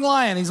roaring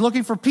lion, he's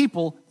looking for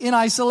people in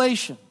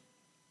isolation.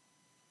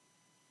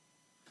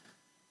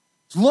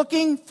 He's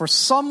looking for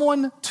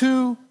someone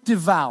to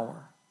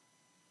devour.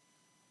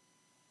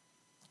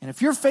 And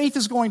if your faith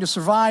is going to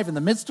survive in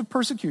the midst of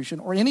persecution,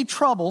 or any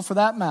trouble for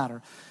that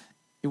matter,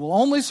 it will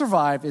only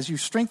survive as you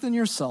strengthen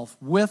yourself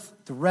with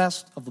the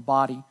rest of the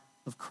body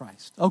of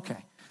Christ.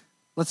 Okay,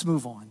 let's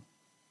move on.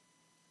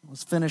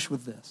 Let's finish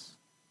with this.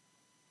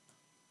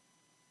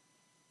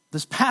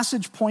 This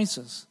passage points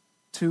us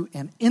to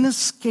an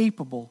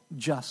inescapable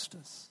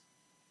justice.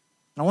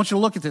 And I want you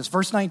to look at this,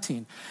 verse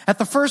 19. At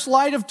the first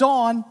light of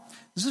dawn,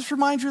 does this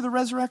remind you of the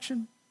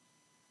resurrection?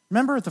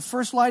 Remember at the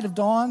first light of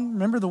dawn,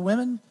 remember the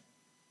women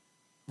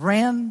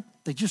ran,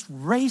 they just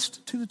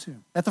raced to the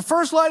tomb. At the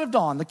first light of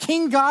dawn, the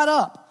king got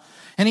up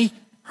and he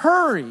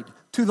hurried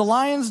to the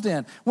lion's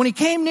den. When he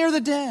came near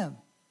the den,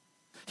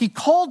 he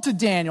called to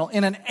Daniel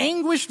in an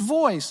anguished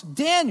voice,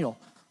 "Daniel,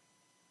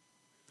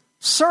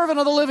 servant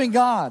of the living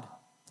God,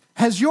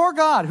 has your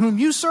God, whom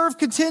you serve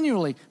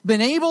continually,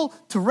 been able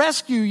to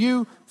rescue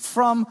you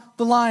from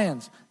the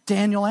lions?"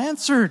 Daniel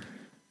answered,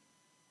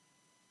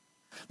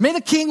 "May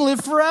the king live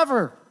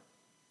forever.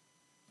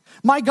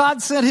 My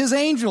God sent his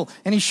angel,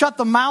 and he shut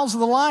the mouths of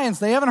the lions.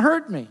 They haven't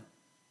hurt me,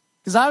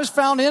 because I was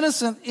found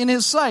innocent in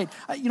his sight."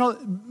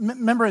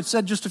 Remember it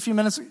said just a few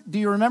minutes, do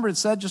you remember it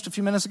said just a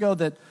few minutes ago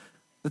that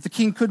the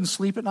king couldn't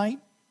sleep at night,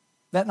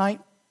 that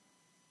night?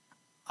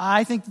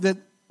 I think that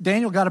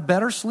Daniel got a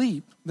better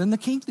sleep than the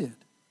king did.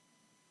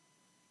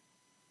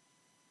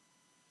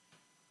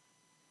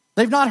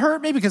 "They've not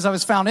hurt me because I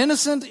was found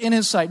innocent in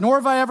his sight, nor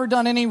have I ever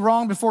done any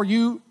wrong before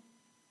you,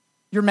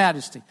 your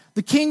majesty."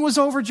 The king was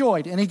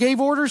overjoyed, and he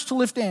gave orders to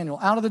lift Daniel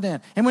out of the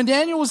den. And when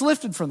Daniel was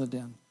lifted from the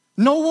den,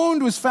 no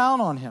wound was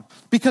found on him,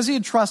 because he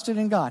had trusted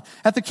in God.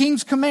 At the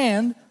king's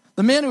command,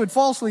 the men who had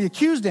falsely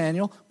accused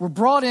Daniel were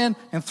brought in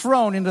and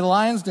thrown into the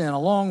lion's den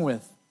along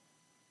with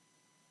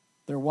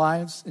their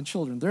wives and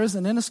children. There is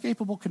an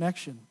inescapable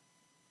connection.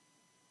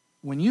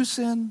 When you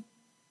sin,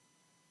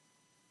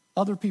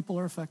 other people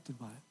are affected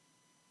by it.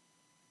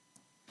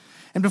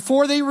 And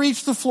before they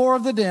reached the floor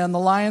of the den, the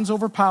lions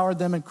overpowered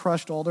them and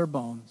crushed all their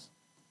bones.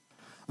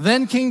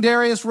 Then King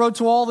Darius wrote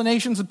to all the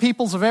nations and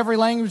peoples of every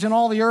language in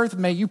all the earth,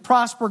 "May you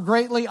prosper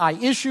greatly. I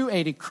issue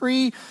a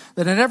decree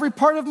that in every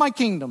part of my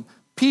kingdom,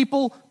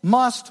 people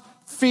must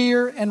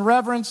fear and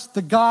reverence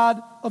the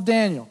God of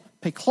Daniel."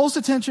 Pay close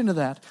attention to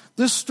that.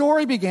 This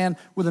story began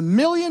with 1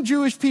 million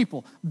Jewish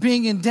people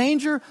being in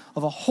danger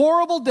of a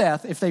horrible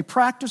death if they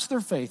practiced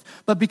their faith.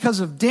 But because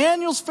of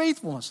Daniel's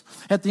faithfulness,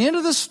 at the end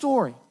of this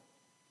story,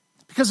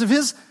 because of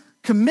his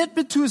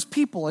commitment to his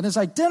people and his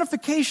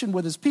identification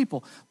with his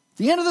people, at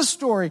the end of the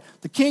story,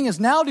 the king has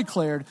now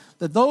declared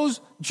that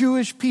those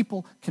Jewish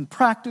people can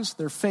practice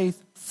their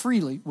faith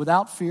freely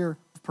without fear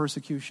of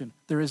persecution.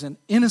 There is an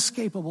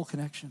inescapable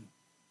connection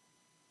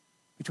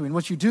between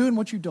what you do and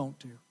what you don't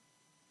do,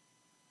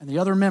 and the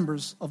other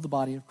members of the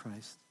body of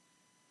Christ.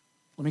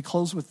 Let me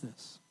close with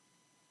this.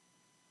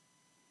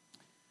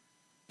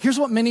 Here's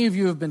what many of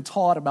you have been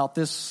taught about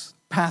this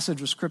passage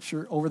of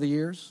Scripture over the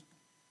years.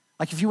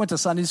 Like if you went to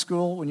Sunday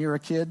school when you were a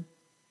kid,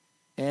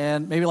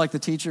 and maybe like the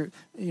teacher,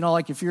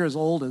 like if you're as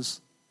old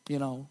as,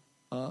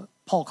 Paul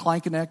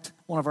Kleinknecht,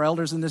 one of our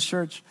elders in this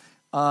church,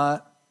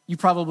 you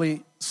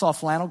probably saw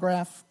flannel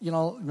graph.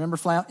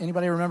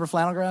 Anybody remember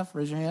flannel graph?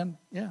 Raise your hand.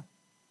 Yeah.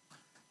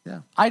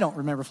 I don't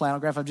remember flannel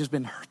graph. I've just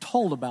been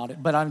told about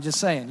it, but I'm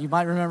just saying, you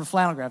might remember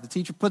flannel graph. The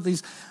teacher put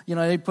these,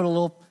 they put a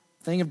little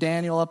thing of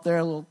Daniel up there,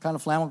 a little kind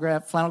of flannel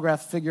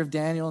graph figure of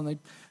Daniel, and they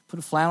put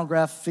a flannel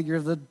graph figure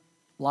of the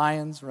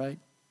lions, right?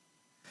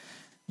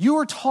 You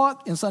were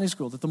taught in Sunday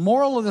school that the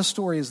moral of this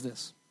story is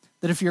this,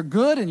 that if you're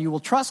good and you will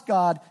trust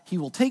God, he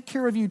will take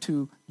care of you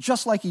too,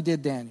 just like he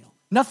did Daniel.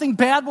 Nothing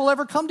bad will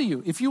ever come to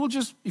you if you're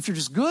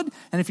just good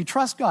and if you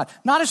trust God.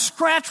 Not a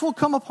scratch will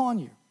come upon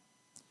you.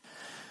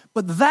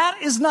 But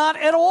that is not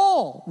at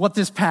all what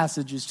this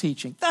passage is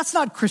teaching. That's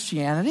not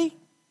Christianity.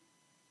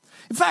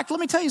 In fact, let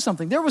me tell you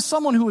something. There was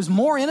someone who was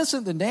more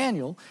innocent than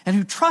Daniel and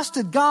who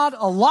trusted God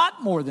a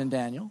lot more than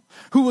Daniel,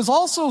 who was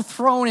also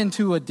thrown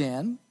into a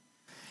den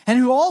and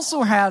who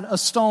also had a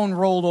stone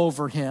rolled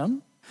over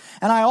him.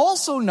 And I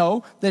also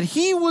know that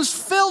he was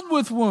filled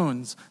with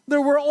wounds.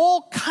 There were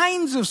all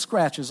kinds of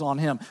scratches on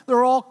him. There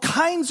were all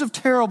kinds of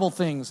terrible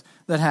things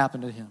that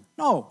happened to him.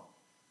 No.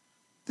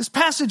 This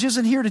passage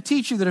isn't here to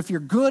teach you that if you're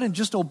good and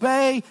just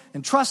obey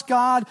and trust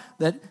God,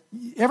 that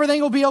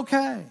everything will be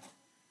okay.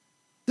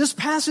 This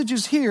passage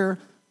is here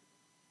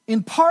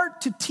in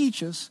part to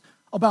teach us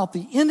about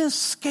the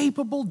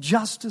inescapable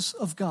justice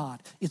of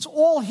God. It's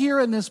all here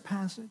in this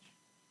passage.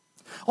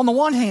 On the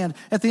one hand,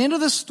 at the end of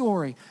this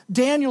story,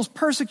 Daniel's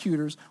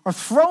persecutors are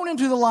thrown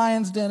into the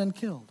lion's den and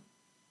killed.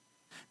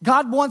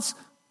 God wants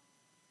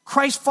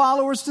Christ's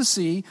followers to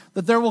see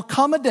that there will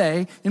come a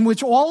day in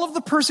which all of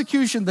the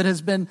persecution that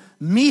has been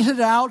meted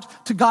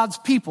out to God's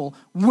people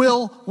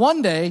will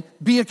one day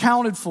be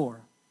accounted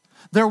for.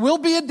 There will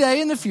be a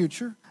day in the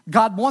future,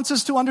 God wants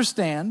us to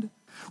understand,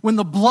 when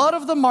the blood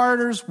of the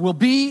martyrs will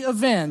be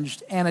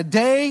avenged and a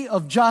day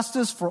of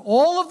justice for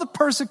all of the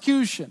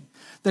persecution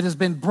that has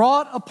been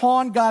brought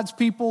upon God's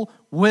people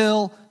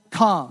will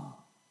come.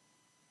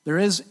 There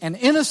is an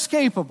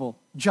inescapable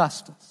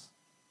justice.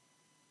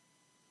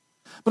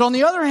 But on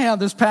the other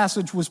hand, this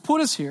passage was put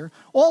us here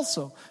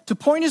also to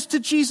point us to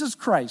Jesus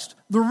Christ,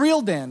 the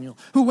real Daniel,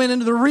 who went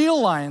into the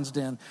real lion's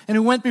den and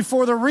who went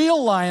before the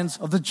real lions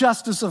of the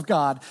justice of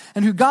God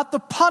and who got the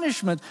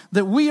punishment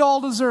that we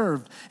all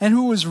deserved and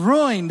who was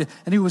ruined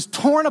and who was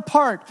torn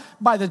apart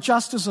by the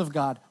justice of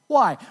God.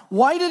 Why?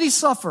 Why did he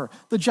suffer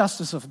the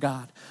justice of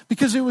God?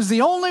 Because it was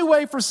the only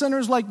way for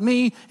sinners like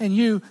me and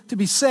you to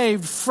be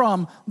saved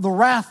from the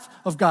wrath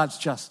of God's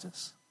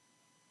justice.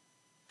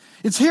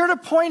 It's here to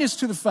point us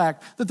to the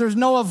fact that there's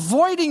no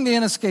avoiding the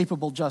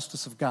inescapable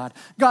justice of God.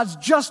 God's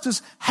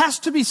justice has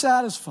to be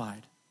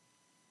satisfied.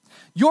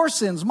 Your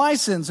sins, my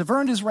sins, have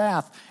earned his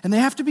wrath, and they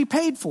have to be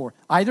paid for,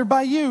 either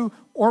by you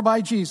or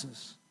by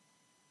Jesus.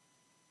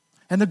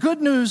 And the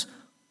good news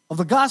of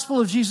the gospel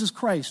of Jesus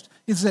Christ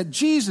is that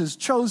Jesus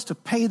chose to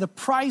pay the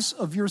price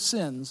of your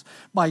sins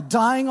by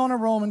dying on a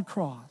Roman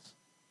cross,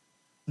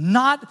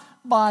 not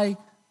by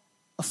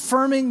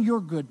affirming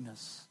your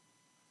goodness,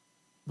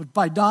 but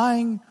by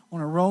dying on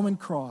a Roman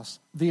cross,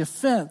 the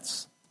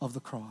offense of the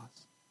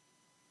cross.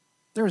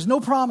 There is no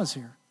promise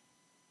here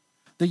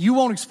that you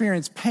won't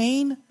experience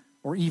pain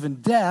or even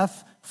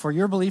death for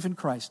your belief in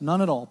Christ.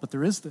 None at all, but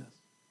there is this.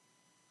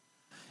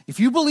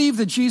 If you believe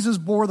that Jesus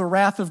bore the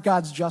wrath of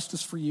God's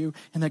justice for you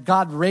and that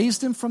God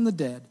raised him from the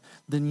dead,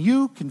 then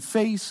you can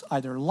face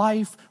either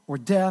life or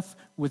death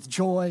with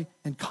joy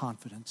and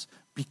confidence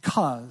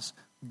because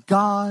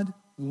God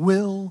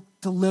will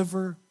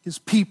deliver his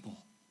people.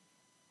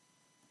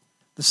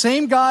 The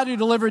same God who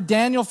delivered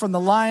Daniel from the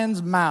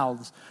lions'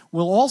 mouths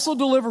will also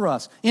deliver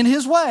us in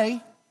his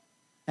way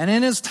and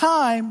in his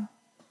time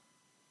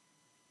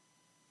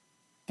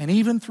and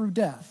even through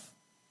death,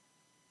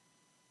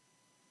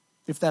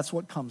 if that's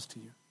what comes to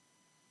you.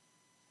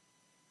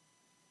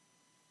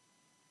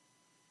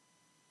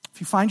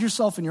 If you find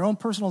yourself in your own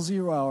personal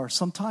 0 hour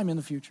sometime in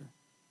the future,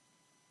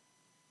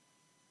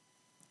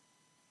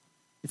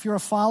 if you're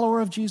a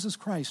follower of Jesus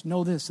Christ,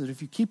 know this, that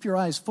if you keep your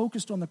eyes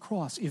focused on the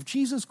cross, if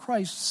Jesus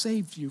Christ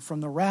saved you from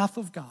the wrath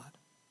of God,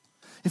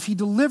 if he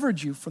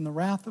delivered you from the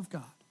wrath of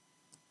God,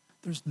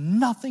 there's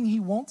nothing he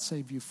won't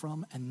save you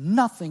from and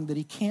nothing that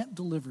he can't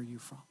deliver you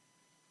from,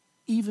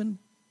 even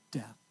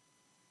death.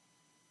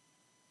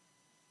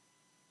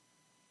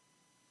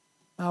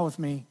 Bow with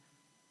me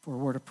for a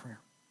word of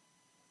prayer.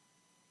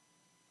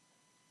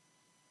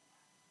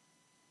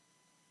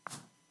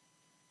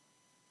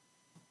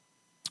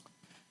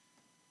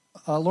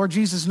 Lord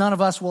Jesus, none of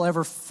us will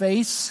ever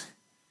face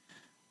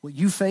what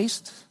you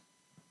faced.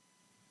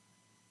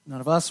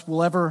 None of us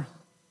will ever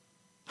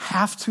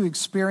have to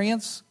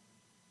experience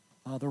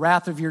the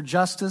wrath of your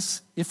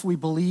justice if we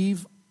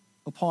believe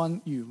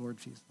upon you, Lord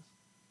Jesus.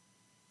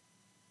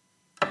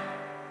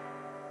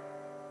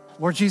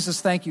 Lord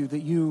Jesus, thank you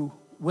that you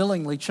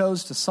willingly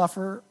chose to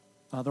suffer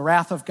the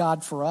wrath of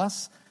God for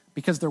us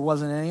because there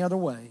wasn't any other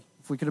way.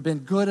 If we could have been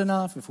good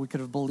enough, if we could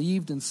have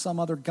believed in some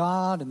other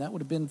God, and that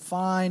would have been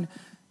fine,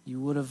 you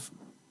would have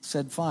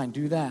said, fine,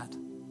 do that.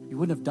 You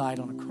wouldn't have died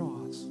on a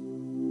cross.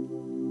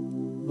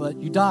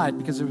 But you died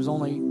because there was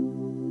only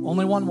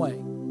one way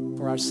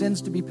for our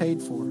sins to be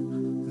paid for,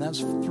 and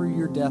that's through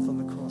your death on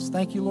the cross.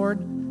 Thank you, Lord,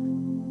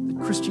 that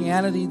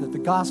Christianity, that the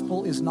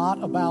gospel is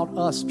not about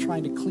us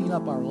trying to clean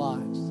up our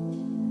lives.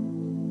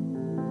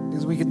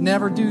 Because we could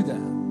never do that.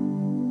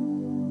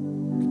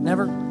 We could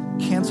never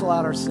cancel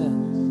out our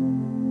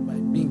sins by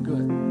being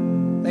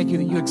good. Thank you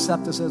that you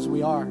accept us as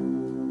we are.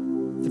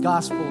 The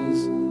gospel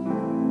is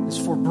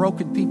for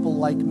broken people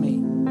like me,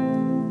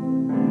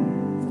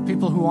 for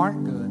people who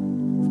aren't good,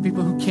 for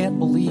people who can't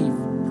believe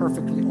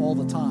perfectly all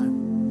the time.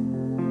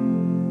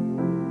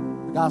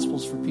 The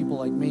gospel's for people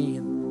like me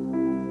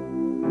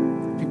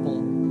and for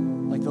people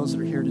like those that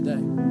are here today.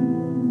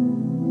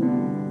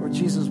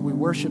 Lord Jesus, we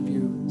worship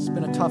you. It's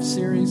been a tough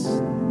series.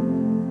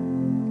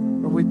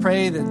 Lord, we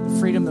pray that the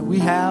freedom that we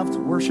have to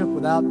worship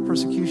without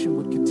persecution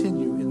would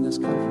continue in this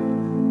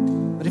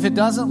country. But if it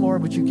doesn't,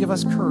 Lord, would you give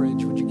us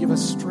courage? Would you give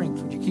us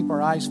strength? Would you keep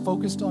our eyes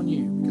focused on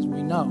you? Because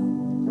we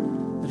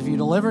know that if you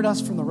delivered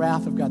us from the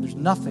wrath of God, there's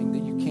nothing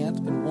that you can't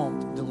and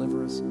won't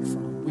deliver us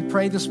from. We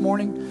pray this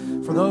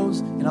morning for those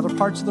in other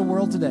parts of the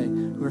world today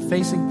who are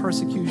facing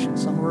persecution,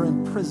 some who are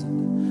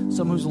imprisoned,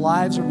 some whose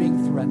lives are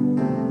being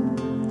threatened.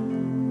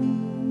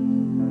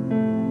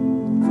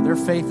 For their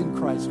faith in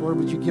Christ, Lord,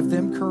 would you give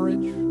them courage?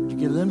 Would you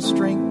give them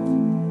strength?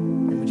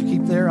 And would you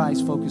keep their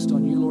eyes focused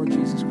on you, Lord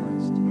Jesus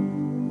Christ?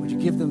 Would you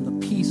give them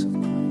the peace of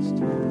Christ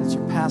that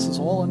surpasses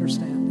all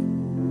understanding?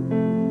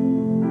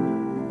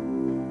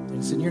 And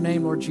it's in your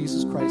name, Lord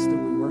Jesus Christ, that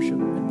we worship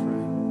and pray.